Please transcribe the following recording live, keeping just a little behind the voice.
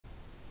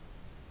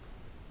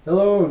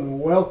Hello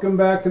and welcome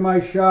back to my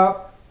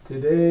shop.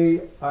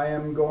 Today I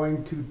am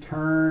going to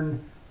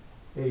turn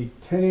a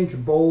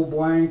 10-inch bowl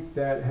blank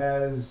that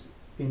has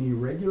an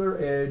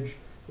irregular edge.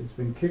 It's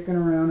been kicking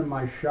around in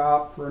my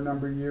shop for a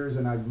number of years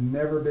and I've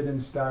never been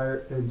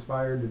inspired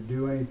to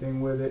do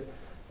anything with it.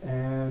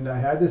 And I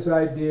had this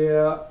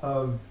idea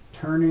of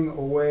turning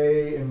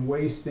away and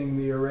wasting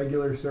the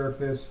irregular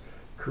surface,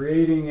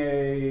 creating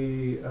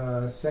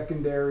a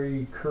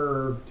secondary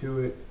curve to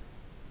it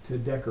to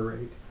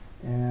decorate.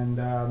 And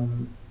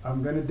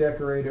I'm going to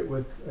decorate it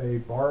with a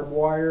barbed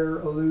wire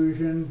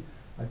illusion.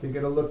 I think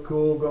it'll look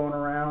cool going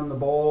around the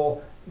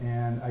bowl,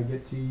 and I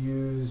get to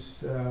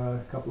use a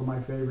couple of my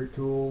favorite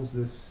tools,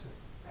 this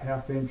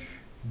 1/2-inch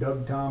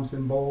Doug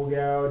Thompson bowl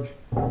gouge,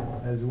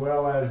 as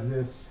well as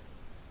this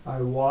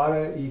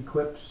Iwata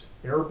Eclipse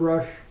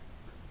airbrush.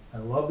 I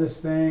love this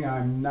thing.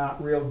 I'm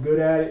not real good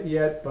at it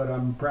yet, but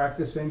I'm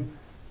practicing.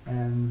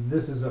 And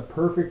this is a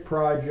perfect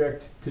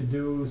project to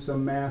do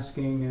some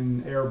masking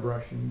and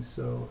airbrushing,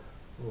 so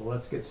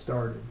let's get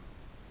started.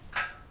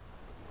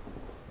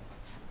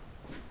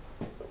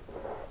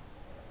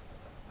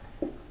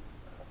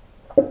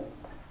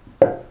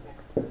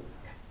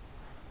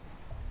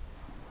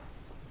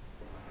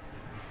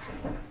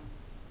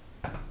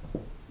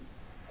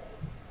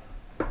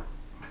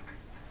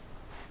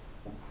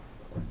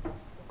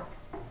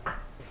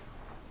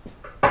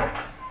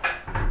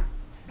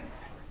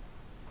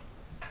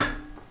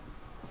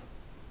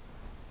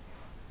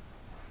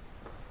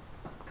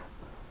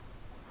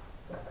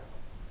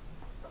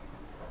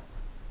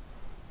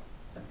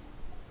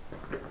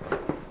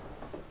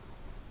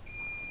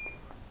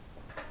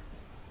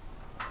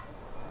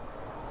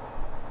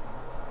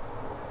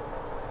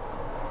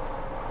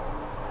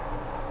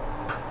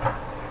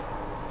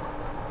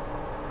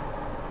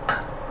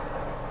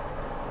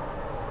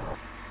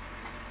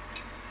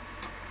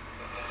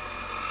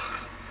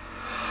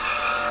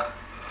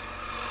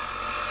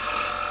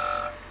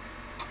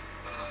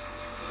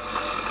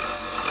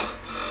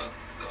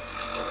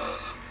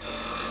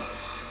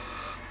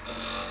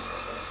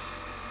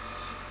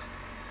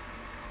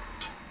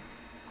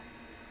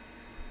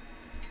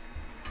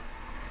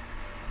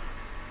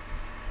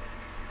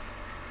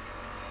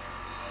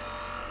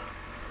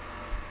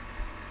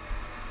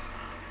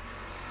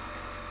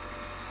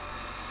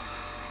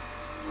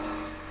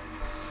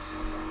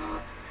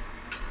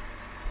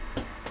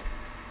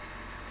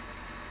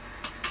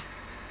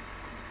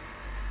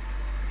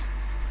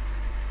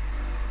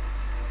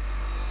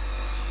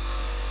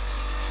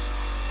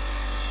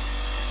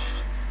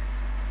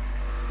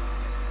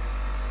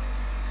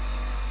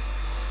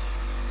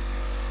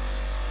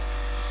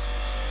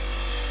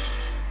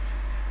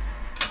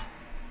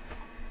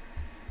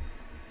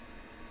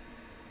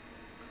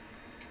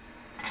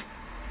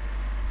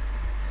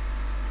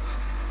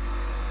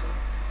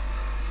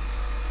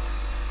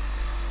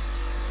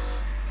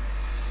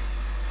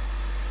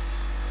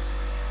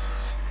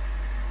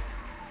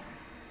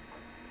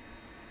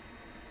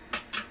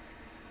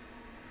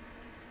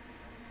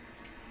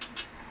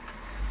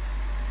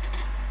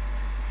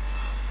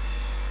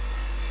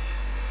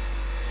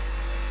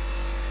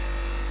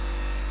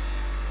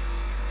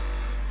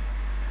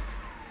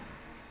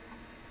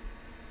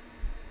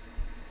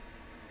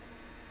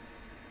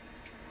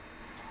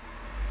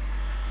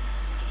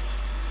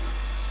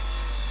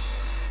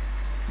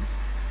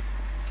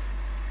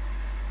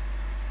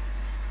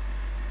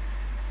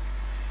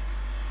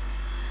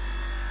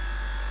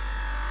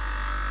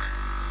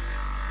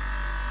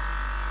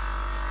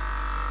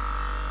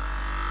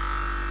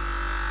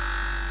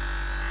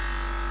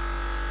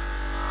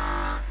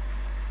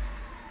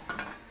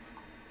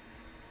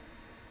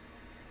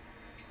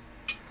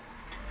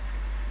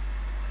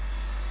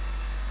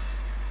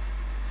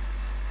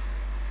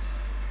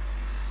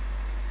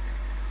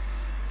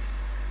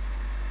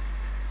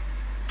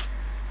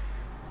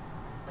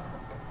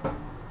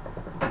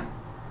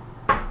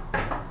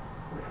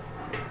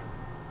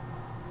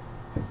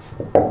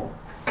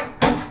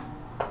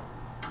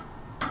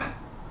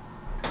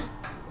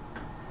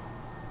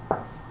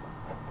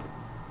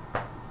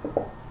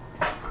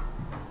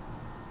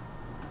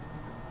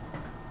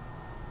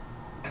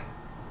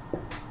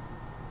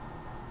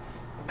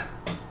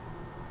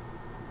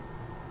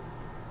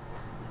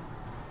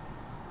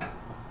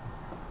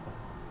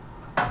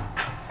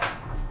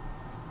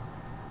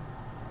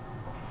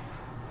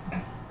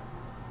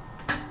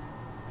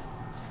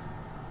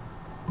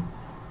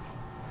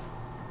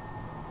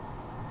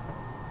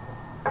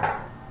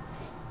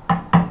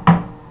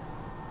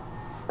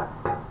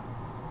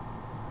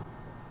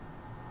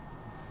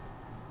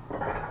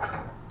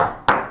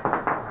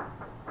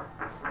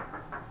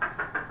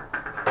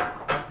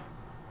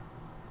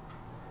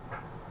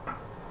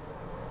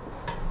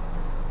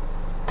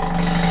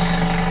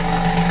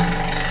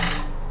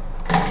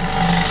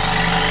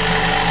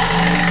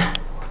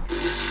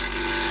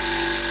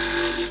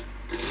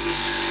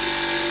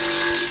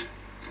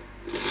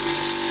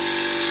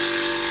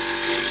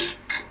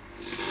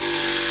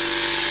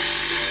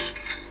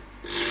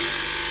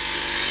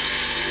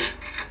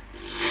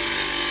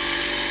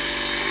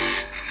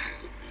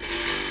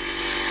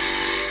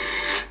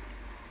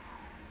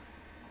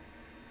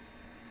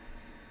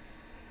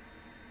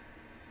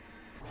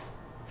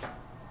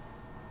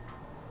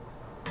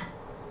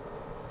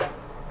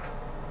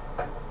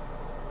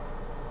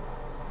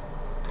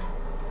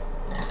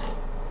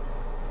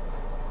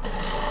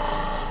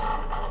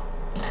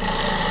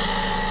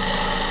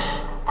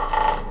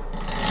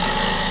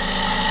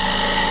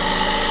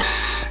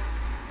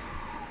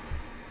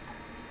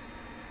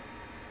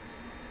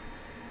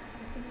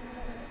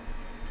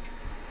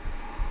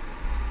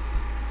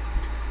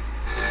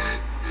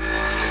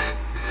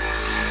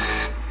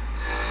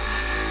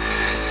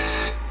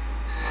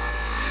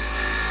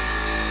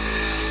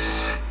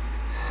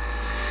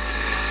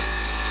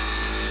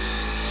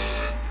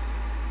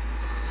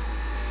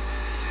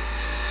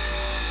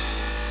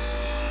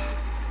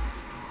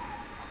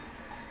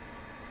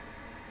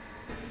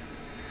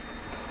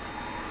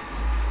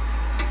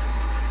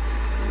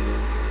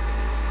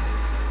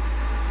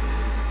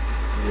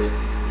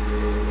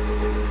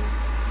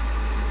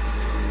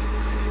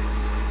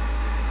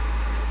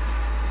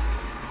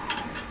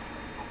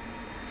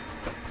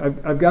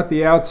 I've got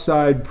the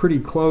outside pretty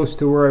close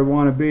to where I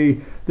want to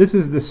be. This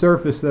is the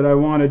surface that I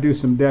want to do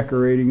some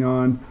decorating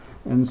on,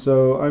 and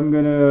so I'm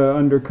going to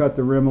undercut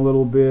the rim a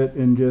little bit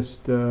and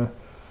just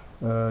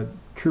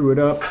true it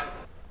up.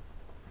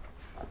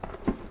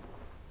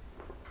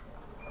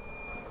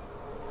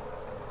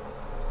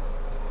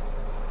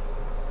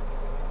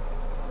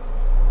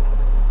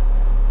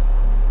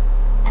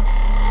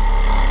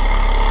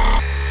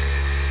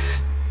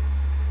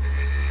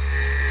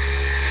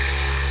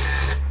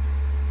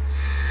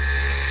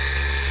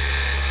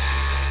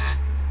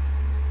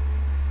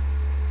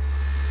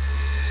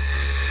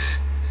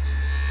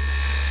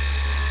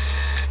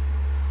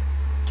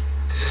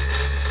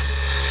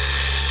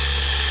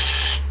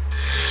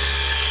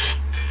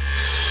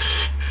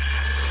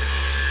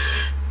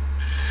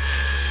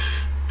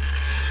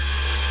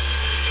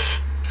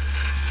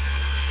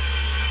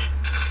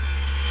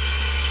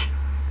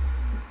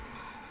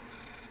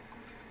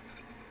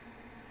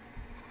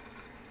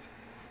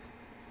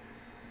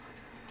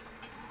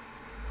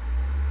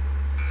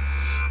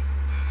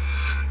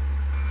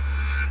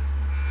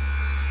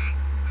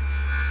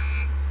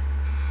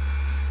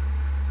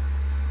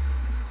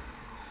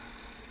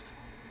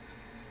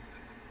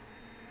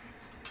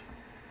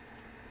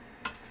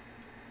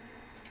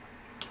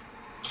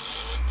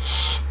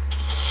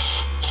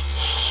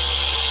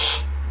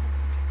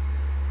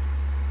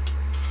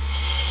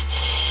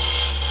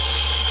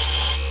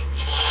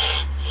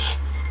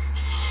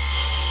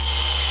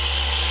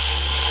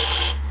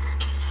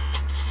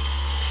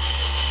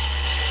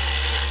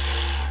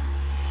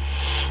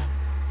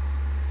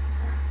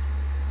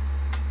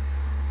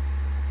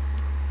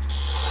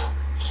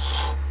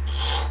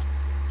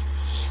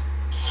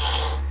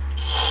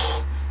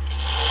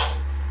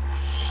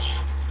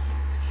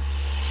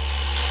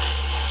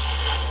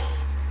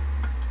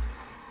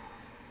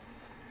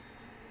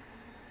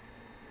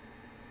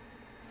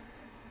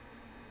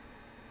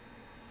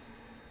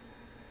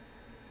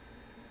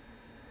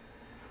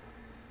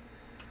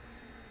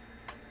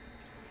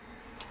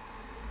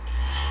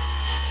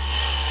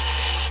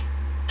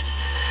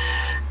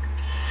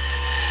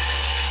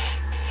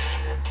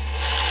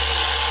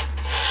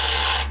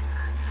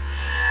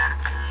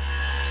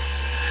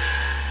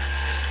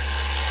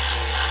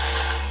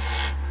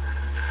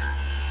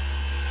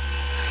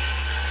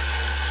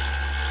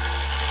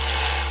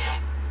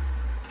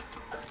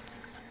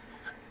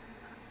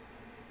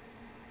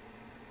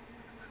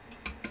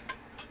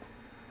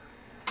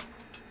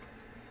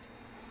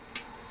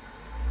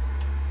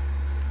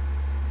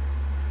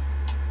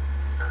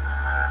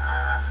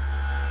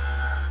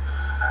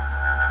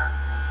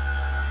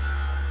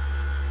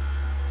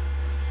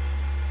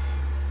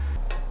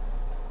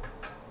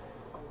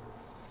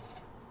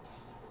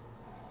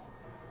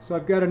 So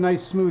I've got a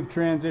nice smooth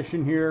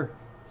transition here.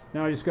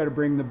 Now I just got to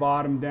bring the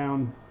bottom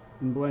down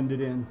and blend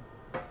it in.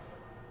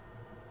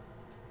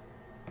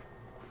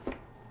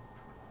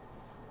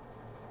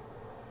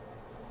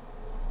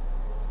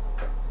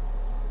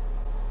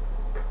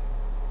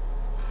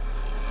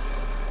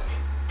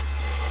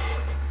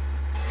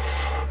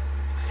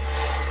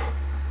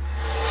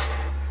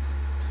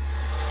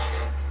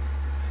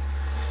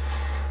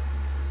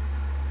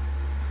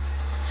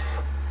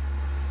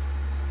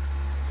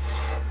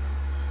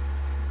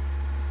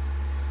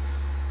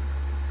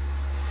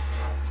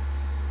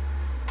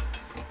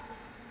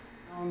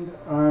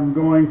 I'm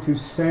going to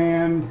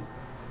sand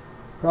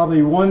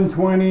probably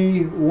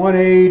 120,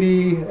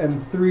 180,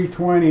 and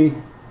 320,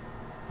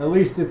 at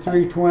least a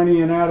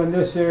 320, and out in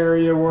this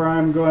area where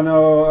I'm going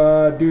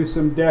to do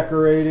some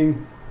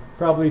decorating,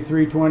 probably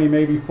 320,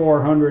 maybe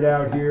 400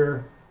 out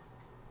here.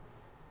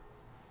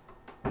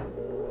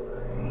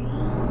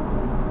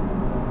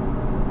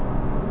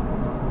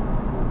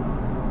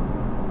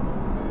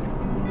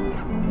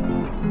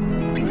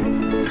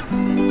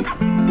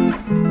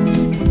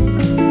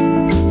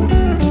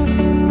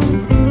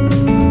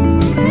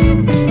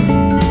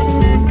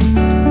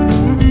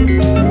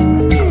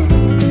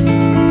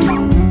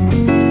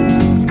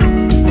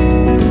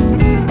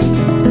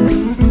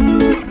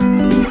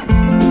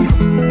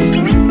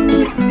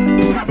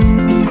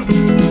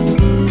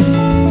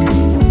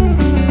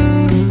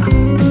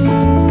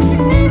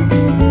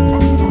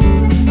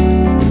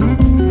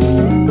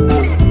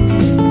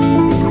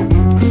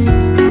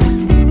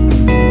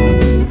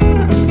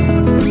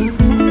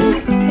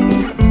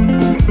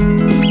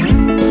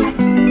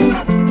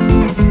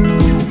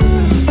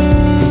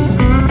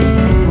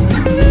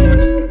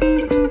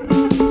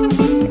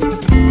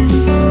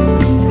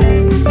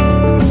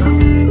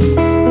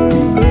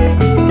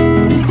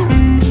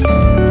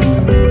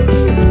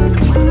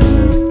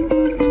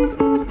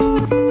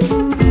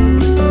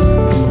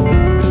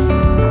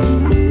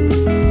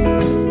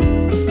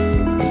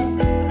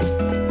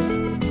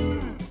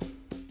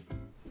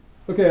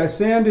 Okay, I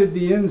sanded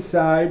the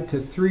inside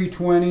to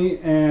 320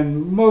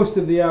 and most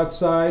of the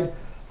outside.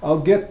 I'll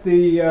get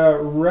the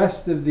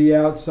rest of the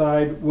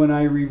outside when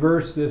I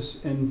reverse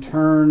this and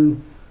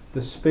turn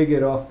the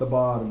spigot off the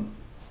bottom.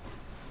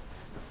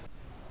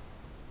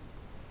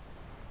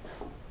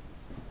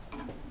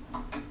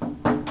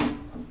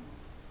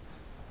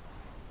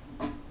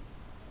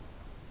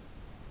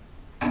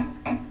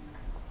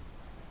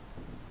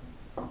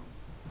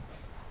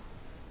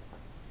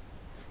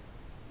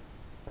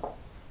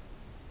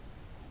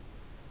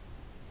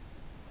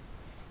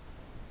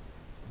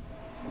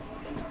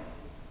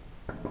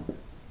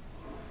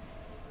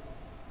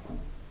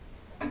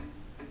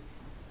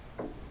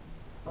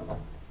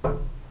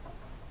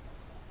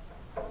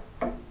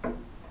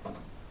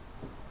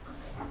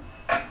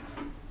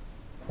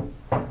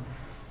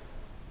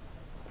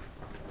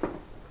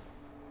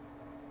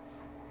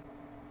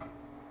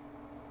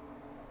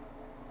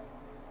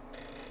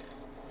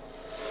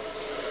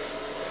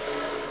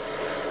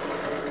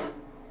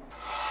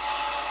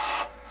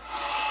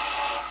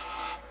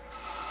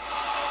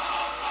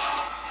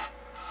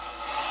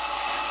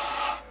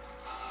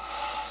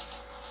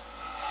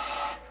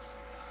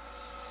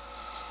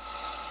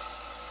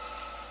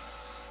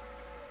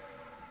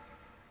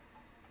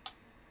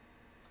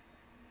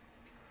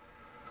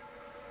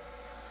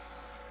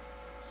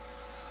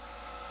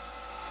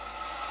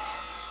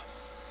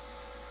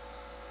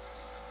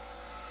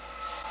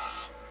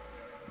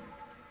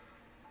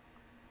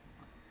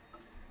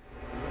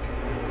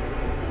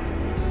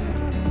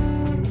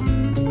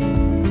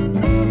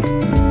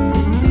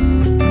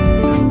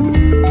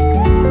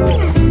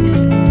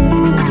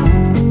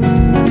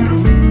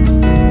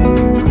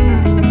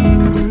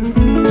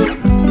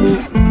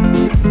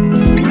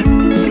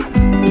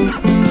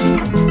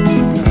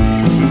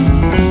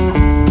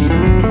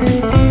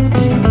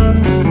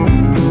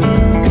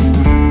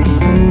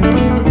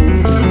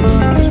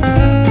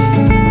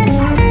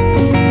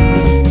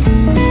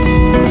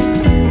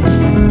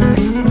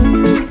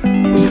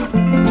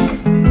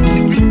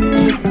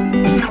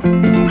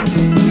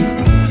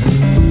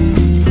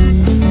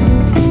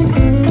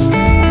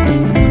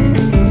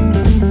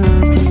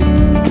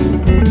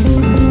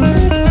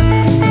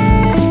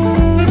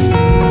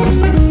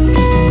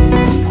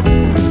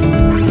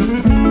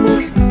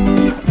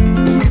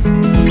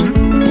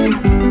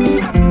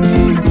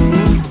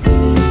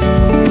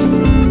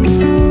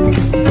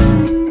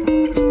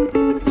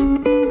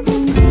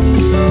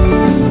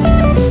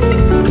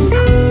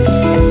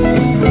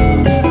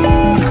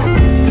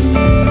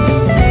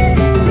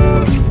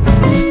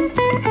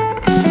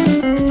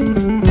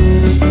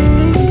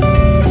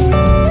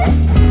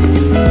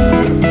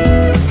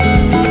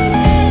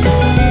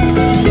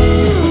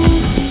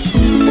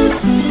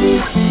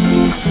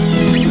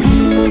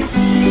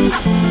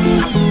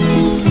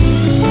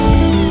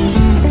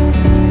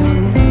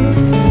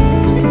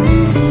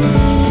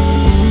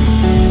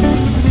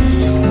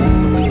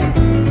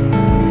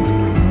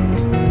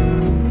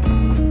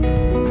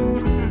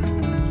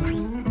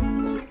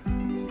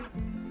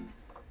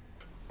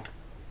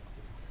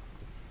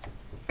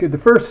 Okay, the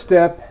first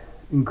step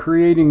in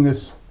creating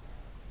this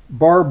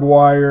barbed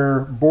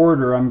wire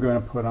border I'm going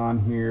to put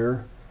on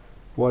here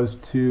was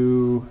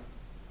to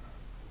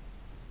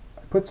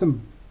put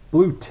some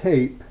blue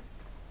tape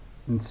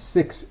in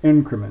 6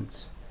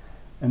 increments,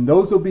 and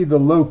those will be the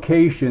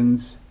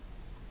locations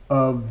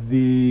of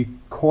the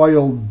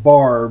coiled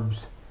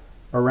barbs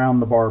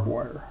around the barbed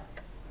wire.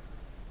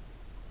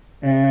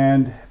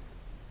 And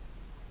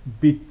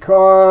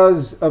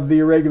because of the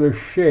irregular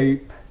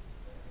shape,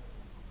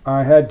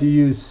 I had to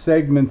use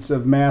segments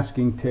of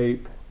masking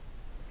tape,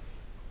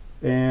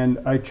 and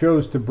I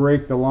chose to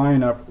break the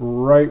line up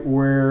right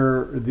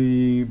where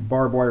the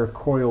barbed wire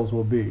coils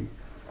will be.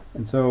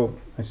 And so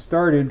I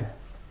started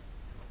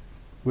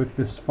with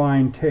this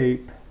fine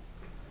tape,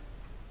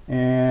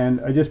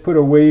 and I just put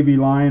a wavy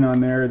line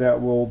on there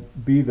that will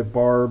be the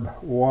barbed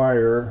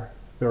wire,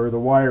 or the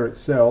wire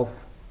itself.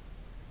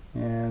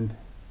 And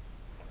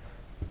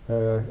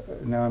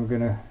now I'm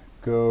going to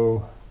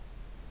go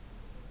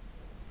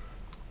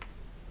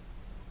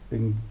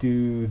and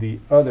do the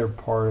other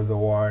part of the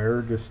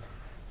wire.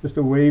 Just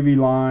a wavy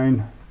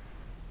line,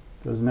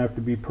 doesn't have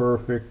to be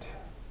perfect.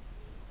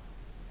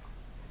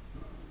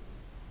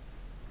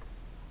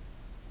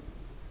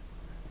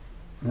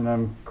 And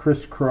I'm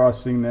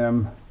crisscrossing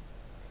them.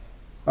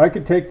 I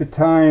could take the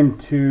time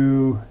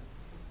to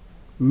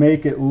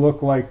make it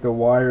look like the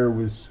wire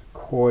was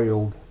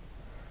coiled,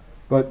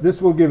 but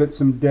this will give it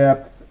some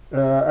depth.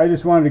 I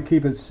just wanted to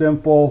keep it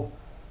simple.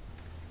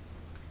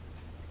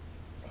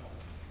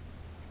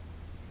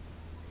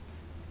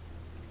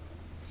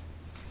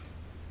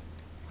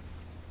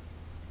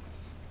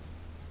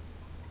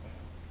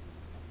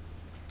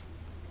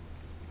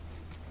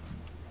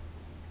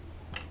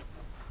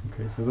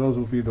 Okay, so those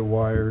will be the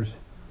wires,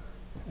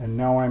 and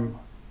now I'm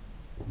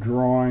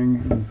drawing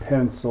in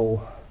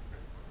pencil.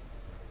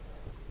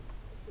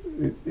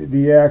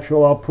 The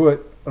actual, I'll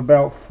put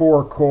about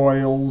 4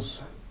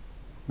 coils.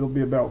 There'll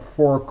be about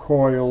 4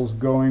 coils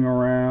going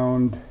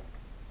around.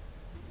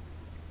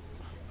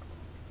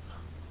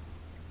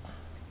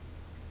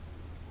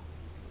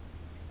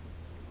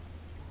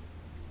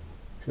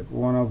 Except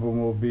one of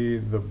them will be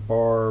the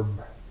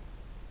barb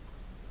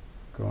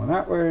going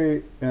that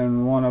way,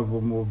 and one of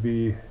them will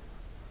be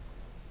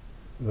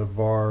the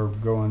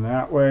barb going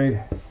that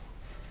way.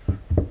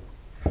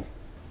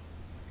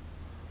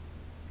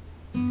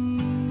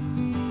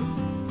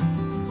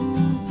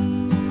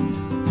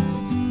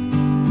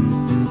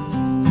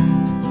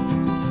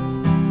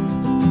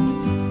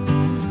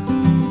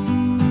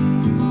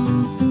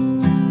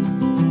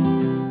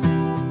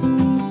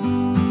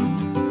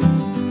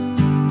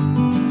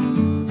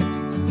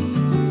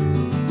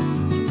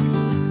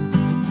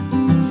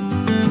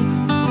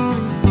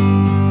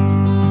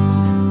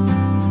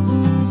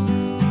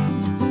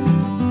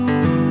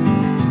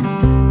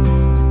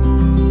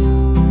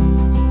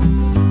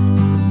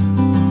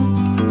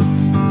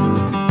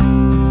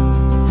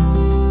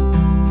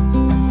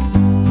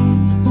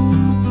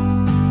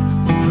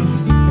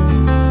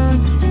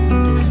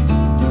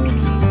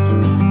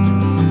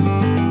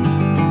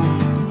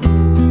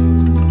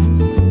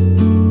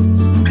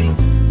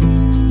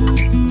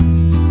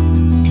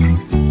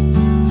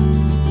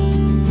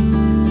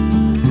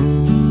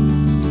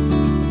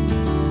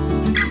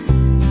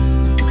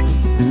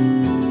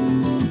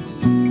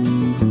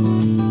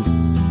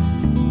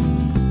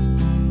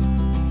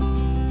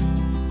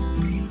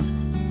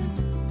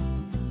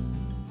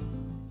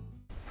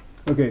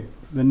 Okay,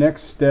 the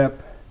next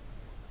step,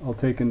 I'll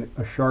take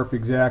a sharp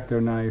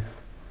X-Acto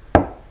knife,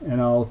 and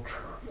I'll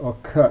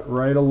cut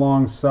right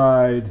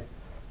alongside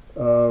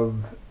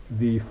of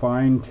the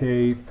fine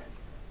tape,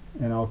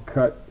 and I'll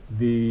cut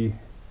the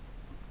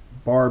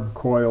barb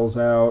coils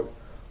out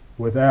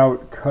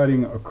without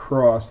cutting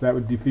across. That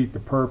would defeat the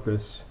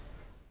purpose.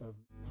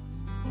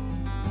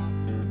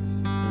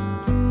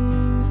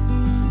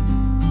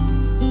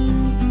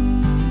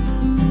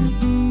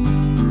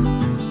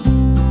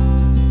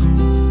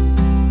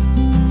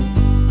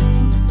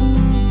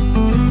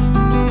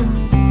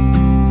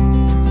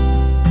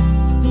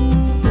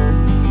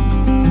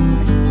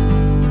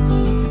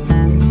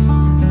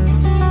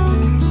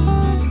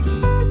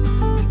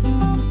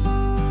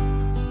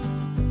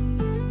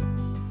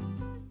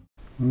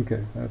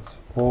 Okay, that's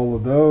all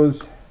of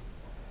those.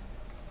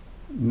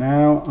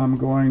 Now I'm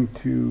going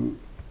to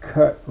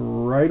cut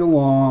right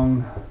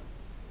along.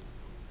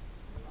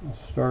 I'll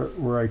start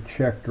where I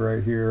checked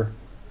right here.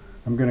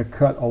 I'm going to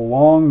cut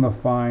along the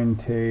fine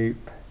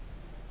tape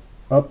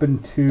up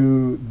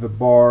into the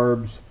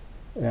barbs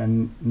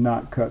and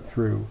not cut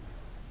through.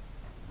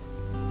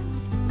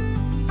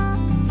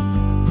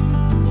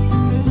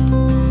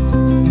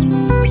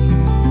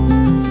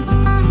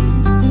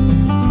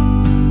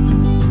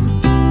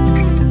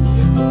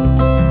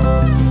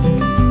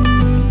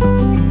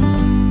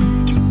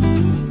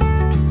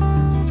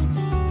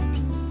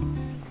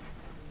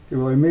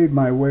 I made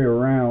my way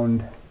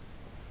around.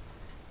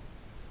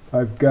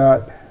 I've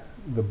got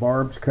the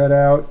barbs cut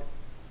out,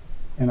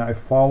 and I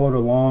followed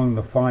along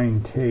the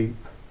fine tape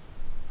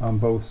on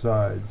both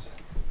sides.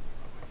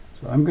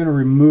 So I'm going to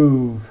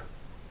remove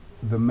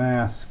the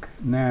mask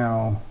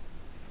now.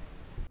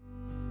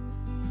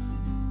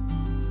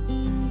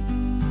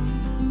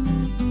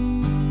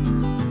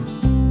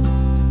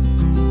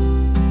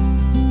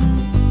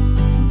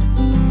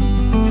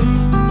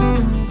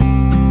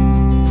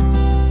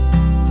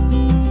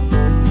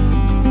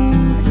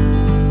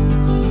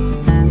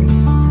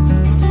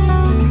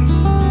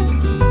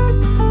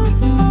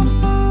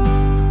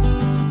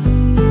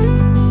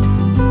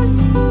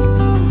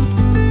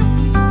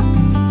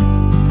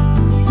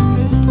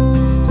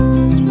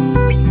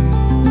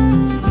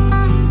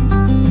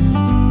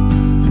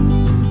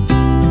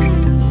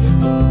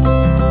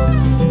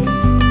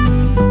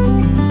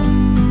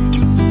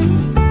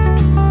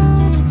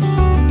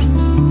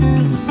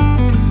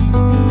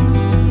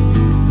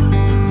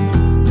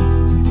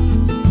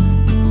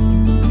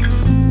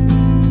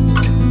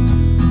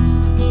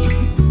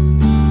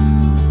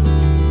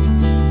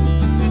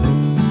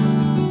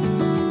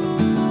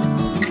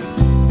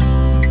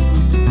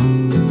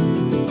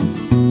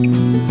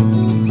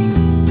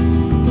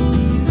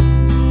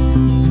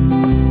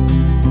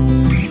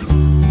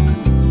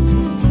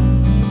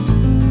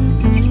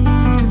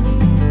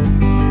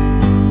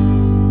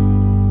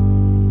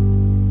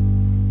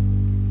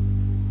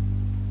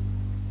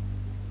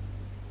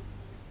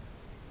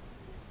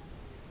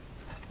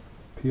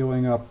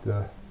 Peeling up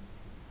the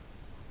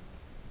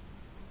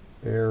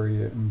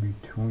area in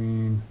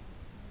between.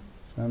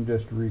 So I'm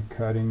just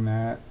recutting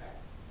that.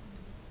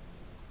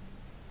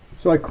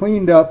 So I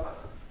cleaned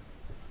up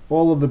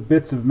all of the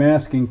bits of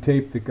masking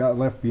tape that got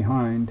left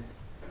behind.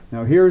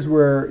 Now here's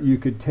where you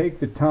could take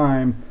the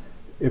time,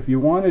 if you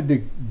wanted to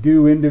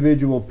do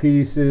individual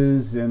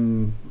pieces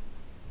and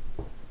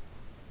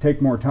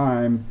take more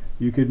time,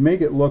 you could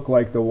make it look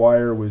like the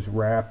wire was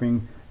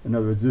wrapping. In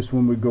other words, this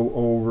one would go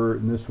over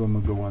and this one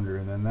would go under,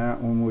 and then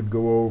that one would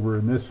go over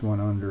and this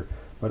one under.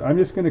 But I'm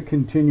just going to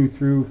continue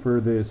through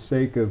for the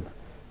sake of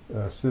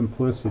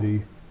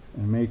simplicity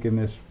and making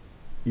this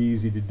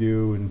easy to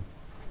do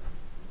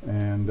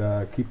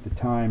and keep the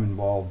time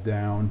involved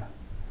down.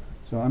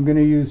 So I'm going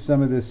to use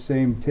some of this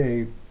same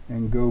tape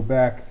and go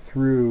back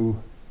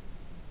through,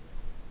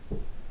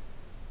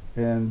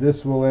 and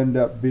this will end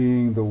up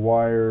being the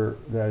wire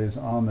that is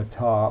on the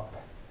top.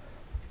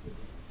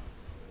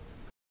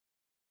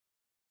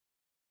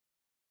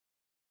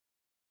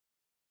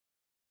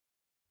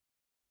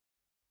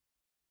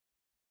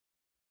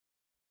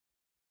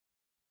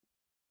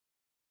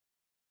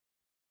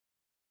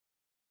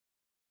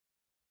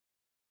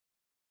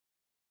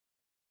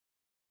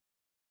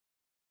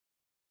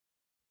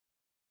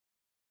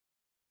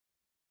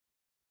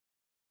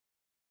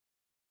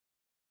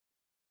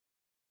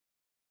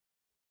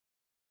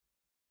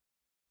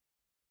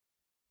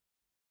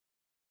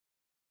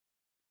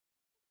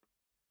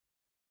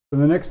 So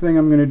the next thing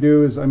I'm going to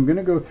do is I'm going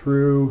to go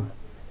through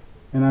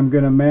and I'm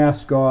going to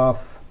mask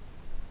off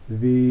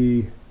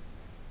the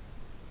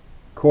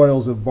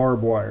coils of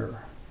barbed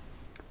wire.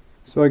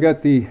 So I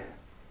got the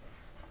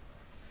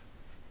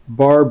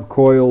barb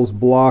coils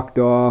blocked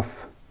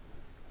off.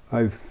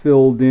 I've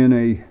filled in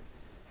a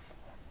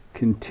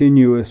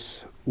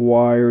continuous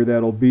wire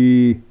that'll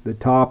be the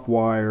top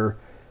wire,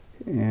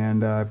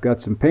 and I've got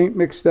some paint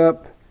mixed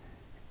up,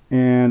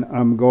 and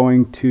I'm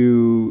going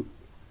to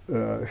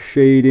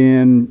shade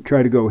in,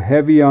 try to go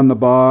heavy on the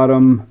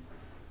bottom,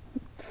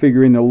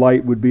 figuring the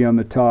light would be on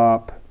the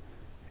top,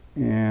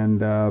 and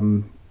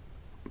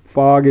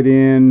fog it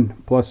in,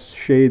 plus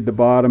shade the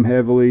bottom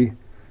heavily.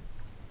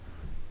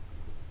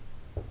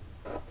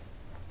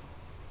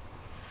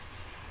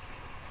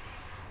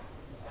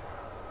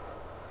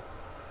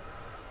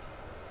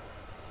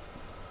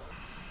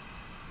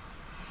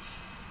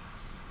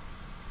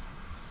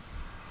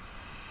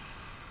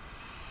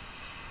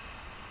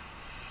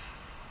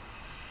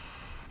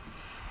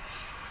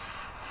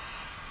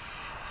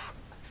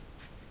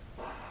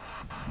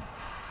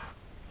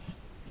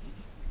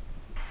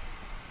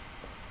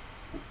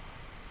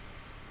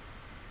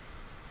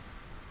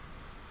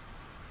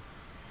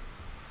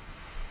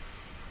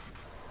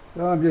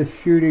 So I'm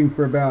just shooting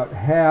for about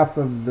half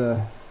of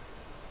the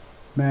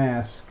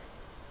mask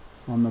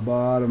on the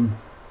bottom.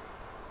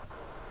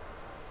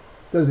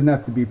 Doesn't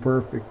have to be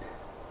perfect.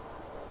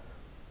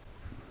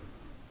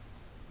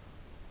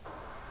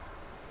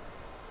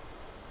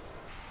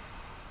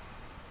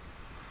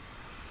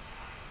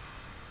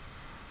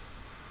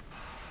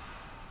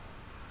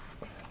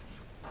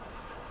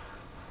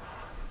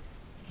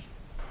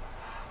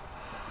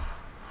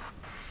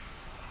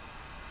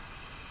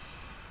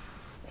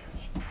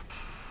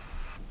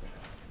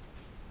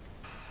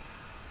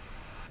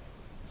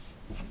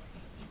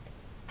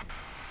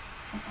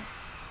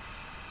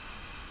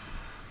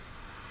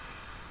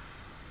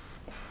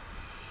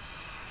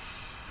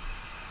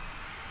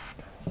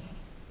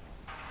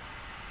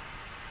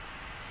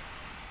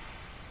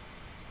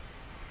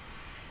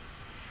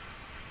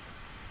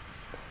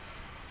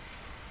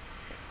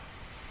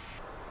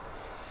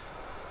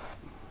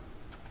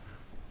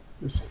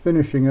 Just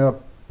finishing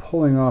up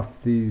pulling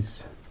off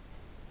these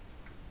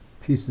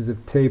pieces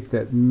of tape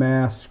that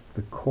mask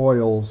the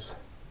coils.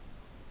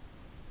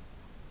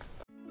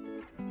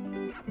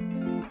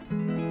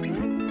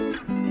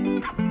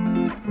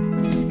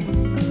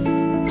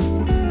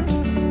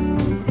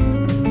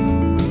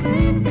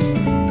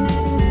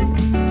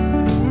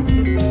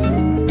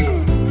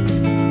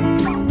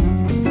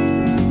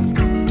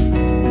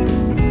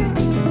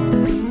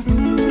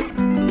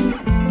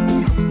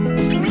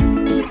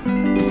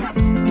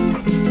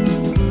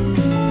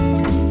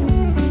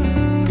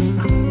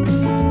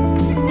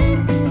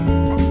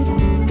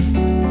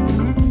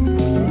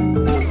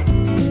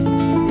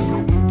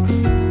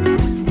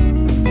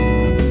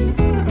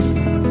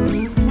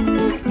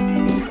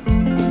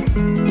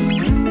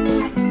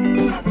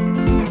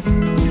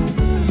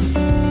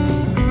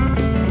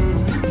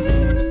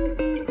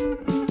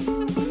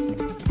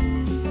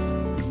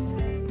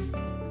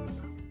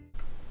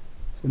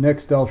 So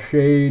next I'll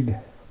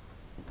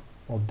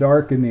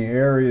darken the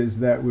areas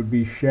that would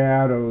be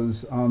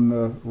shadows on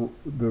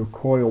the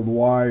coiled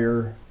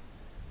wire,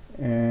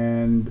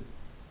 and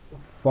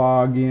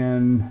fog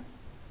in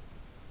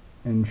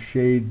and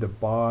shade the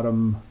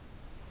bottom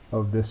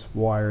of this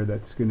wire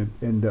that's going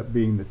to end up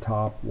being the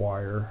top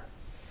wire.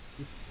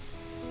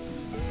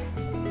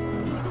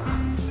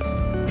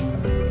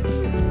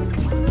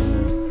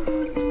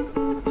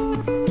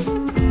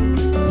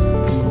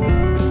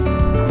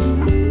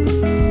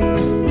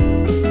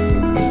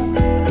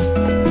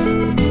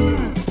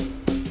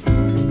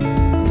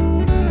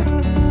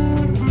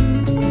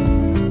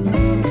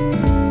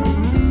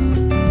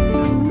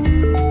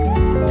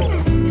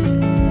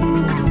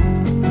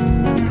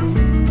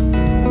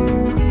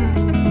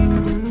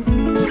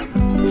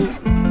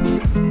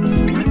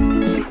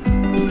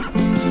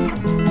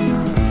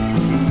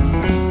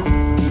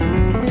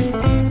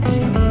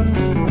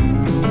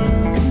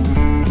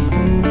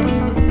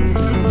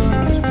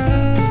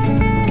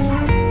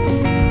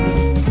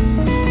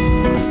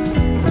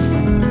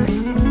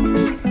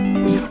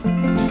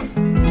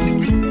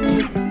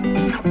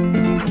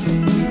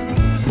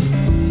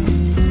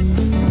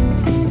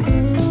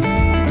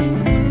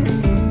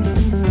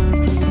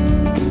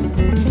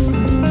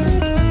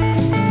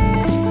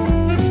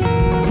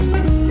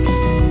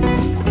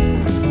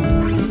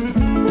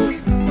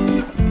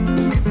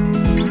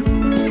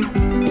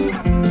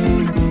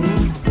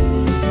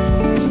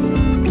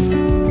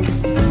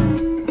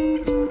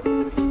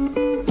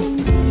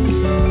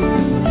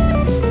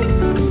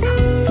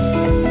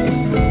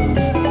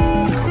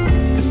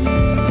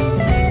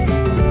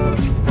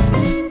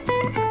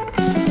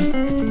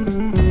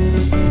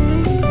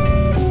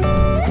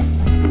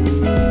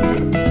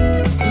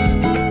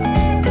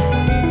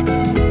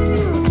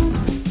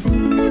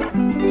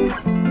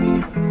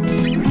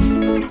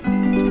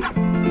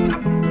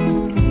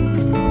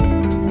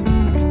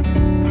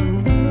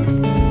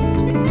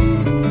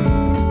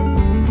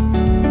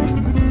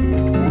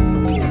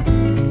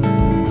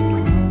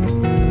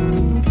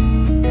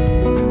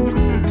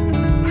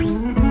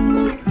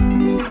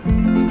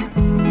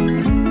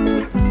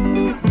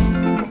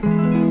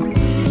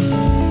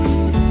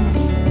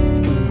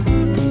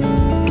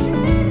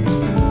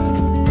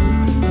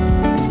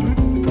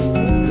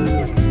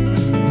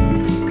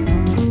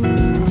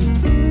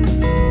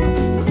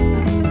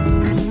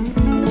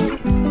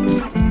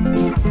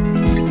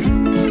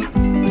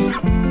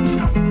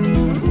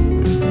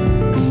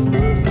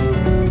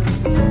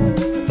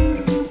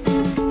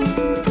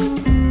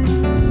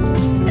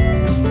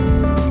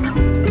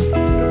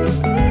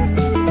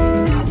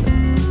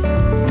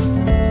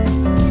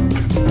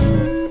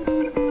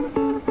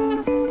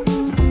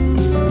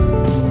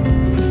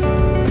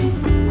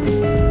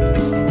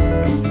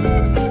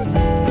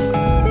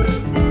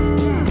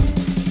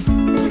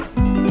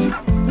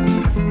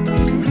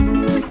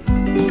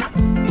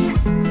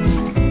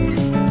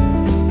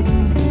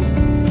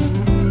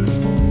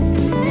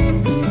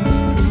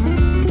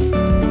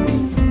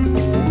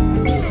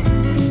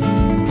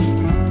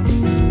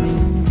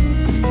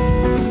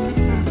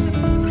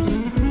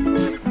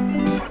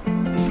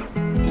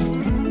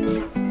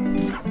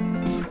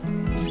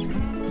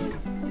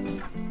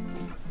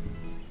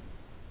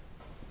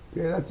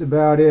 Okay, that's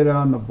about it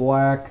on the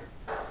black.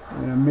 I'm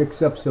going to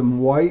mix up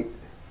some white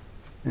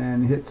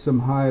and hit some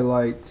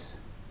highlights.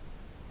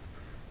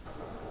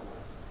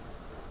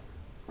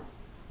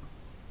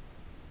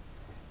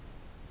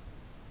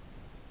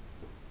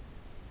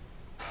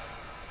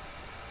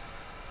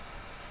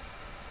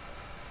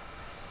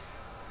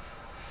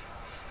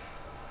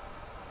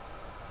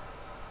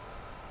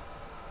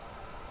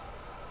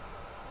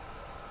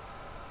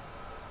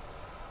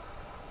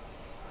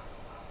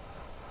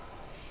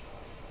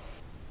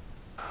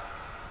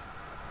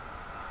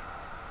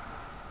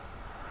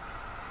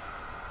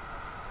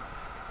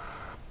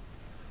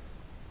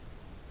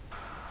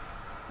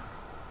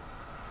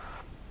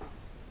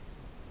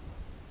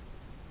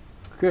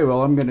 Okay,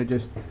 well, I'm going to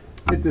just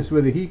hit this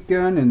with a heat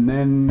gun and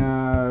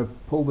then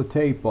pull the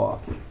tape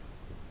off.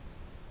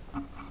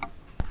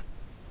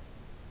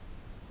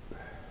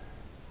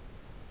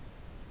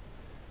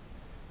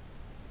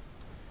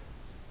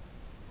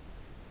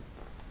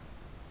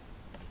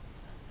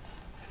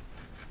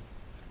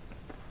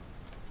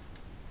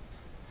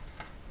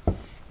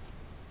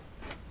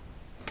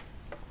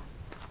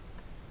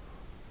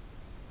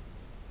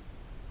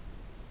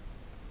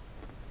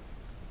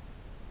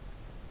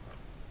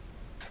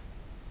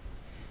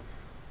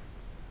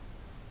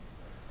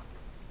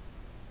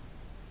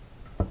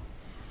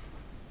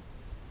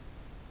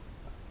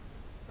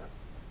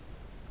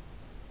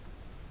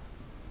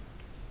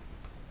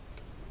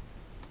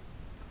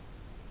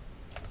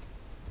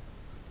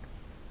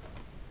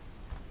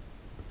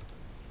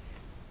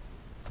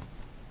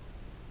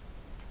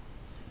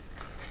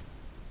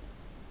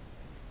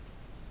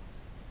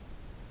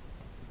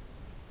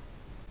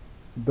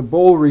 the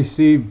bowl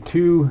received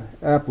 2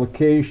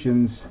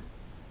 applications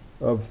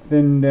of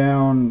thinned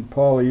down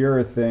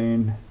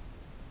polyurethane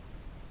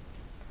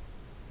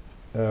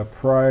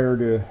prior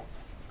to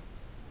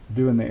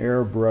doing the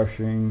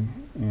airbrushing,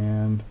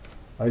 and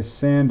I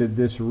sanded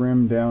this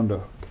rim down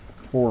to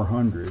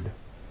 400 to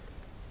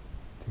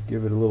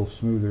give it a little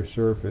smoother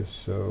surface.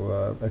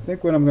 So I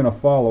think what I'm going to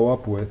follow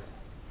up with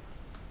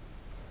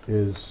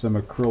is some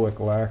acrylic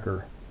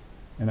lacquer.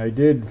 And I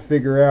did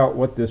figure out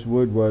what this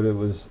wood was. It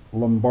was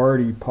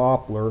Lombardy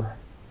poplar,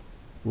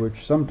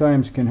 which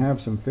sometimes can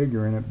have some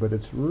figure in it, but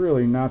it's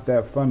really not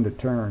that fun to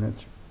turn.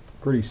 It's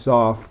pretty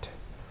soft.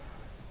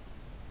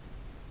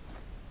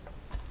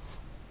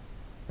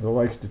 It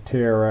likes to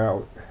tear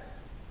out.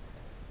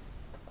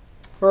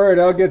 Alright,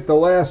 I'll get the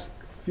last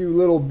few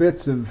little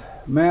bits of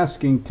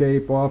masking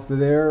tape off of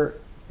there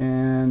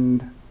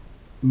and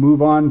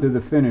move on to the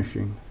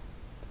finishing.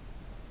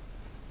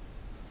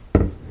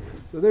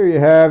 So there you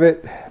have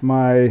it,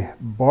 my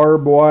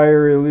barbed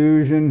wire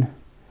illusion.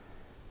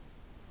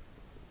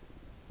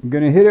 I'm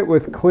going to hit it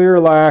with clear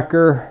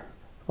lacquer.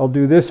 I'll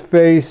do this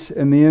face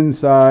and the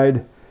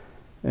inside,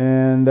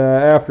 and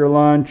after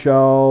lunch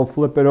I'll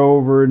flip it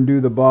over and do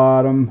the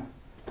bottom.